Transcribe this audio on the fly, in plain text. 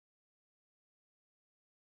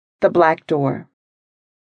The Black Door.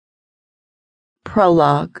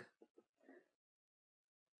 Prologue.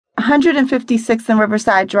 156 in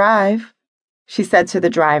Riverside Drive, she said to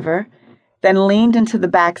the driver, then leaned into the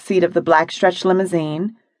back seat of the black-stretch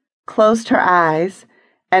limousine, closed her eyes,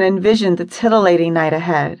 and envisioned the titillating night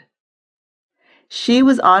ahead. She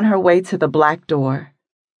was on her way to the Black Door,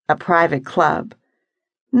 a private club.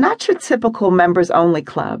 Not your typical members-only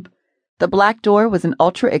club. The Black Door was an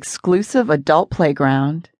ultra-exclusive adult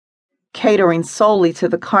playground, catering solely to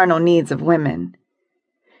the carnal needs of women.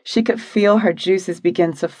 She could feel her juices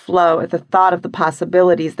begin to flow at the thought of the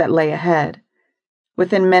possibilities that lay ahead.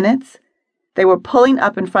 Within minutes, they were pulling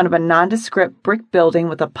up in front of a nondescript brick building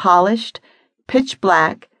with a polished,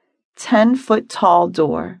 pitch-black, 10-foot-tall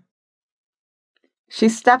door. She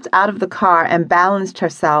stepped out of the car and balanced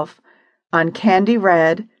herself on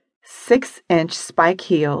candy-red, 6-inch spike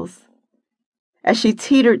heels. As she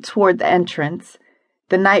teetered toward the entrance,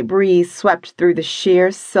 the night breeze swept through the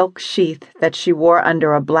sheer silk sheath that she wore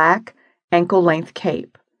under a black, ankle-length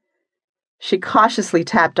cape. She cautiously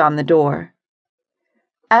tapped on the door.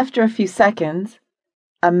 After a few seconds,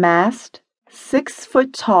 a masked,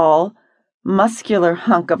 6-foot-tall, muscular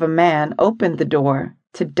hunk of a man opened the door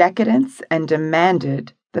to decadence and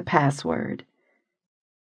demanded the password.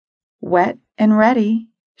 "Wet and ready,"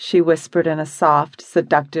 she whispered in a soft,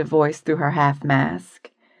 seductive voice through her half-mask.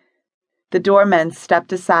 The doorman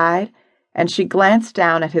stepped aside, and she glanced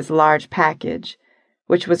down at his large package,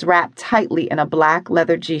 which was wrapped tightly in a black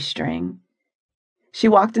leather G-string. She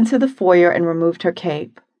walked into the foyer and removed her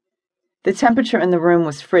cape. The temperature in the room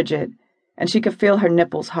was frigid, and she could feel her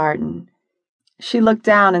nipples harden. She looked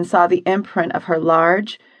down and saw the imprint of her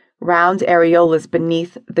large, round areolas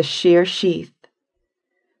beneath the sheer sheath.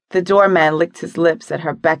 The doorman licked his lips at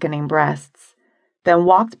her beckoning breasts, then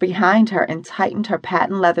walked behind her and tightened her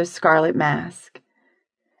patent leather scarlet mask.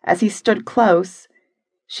 As he stood close,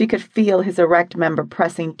 she could feel his erect member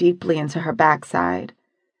pressing deeply into her backside.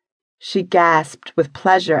 She gasped with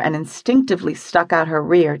pleasure and instinctively stuck out her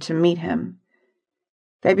rear to meet him.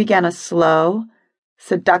 They began a slow,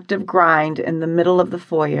 seductive grind in the middle of the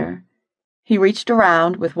foyer. He reached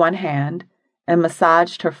around with one hand and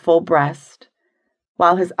massaged her full breast,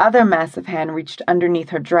 while his other massive hand reached underneath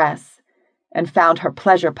her dress and found her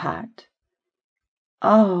pleasure pot.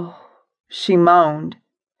 "Oh," she moaned,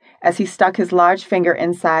 as he stuck his large finger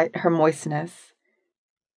inside her moistness.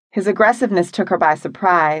 His aggressiveness took her by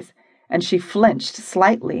surprise, and she flinched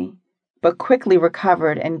slightly, but quickly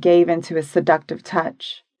recovered and gave into his seductive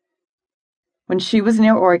touch. When she was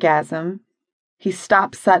near orgasm, he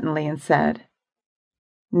stopped suddenly and said,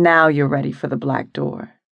 "Now you're ready for the Black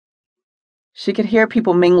Door." She could hear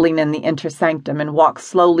people mingling in the inner sanctum and walked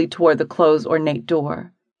slowly toward the closed ornate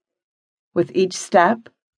door. With each step,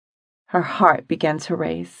 her heart began to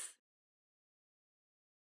race.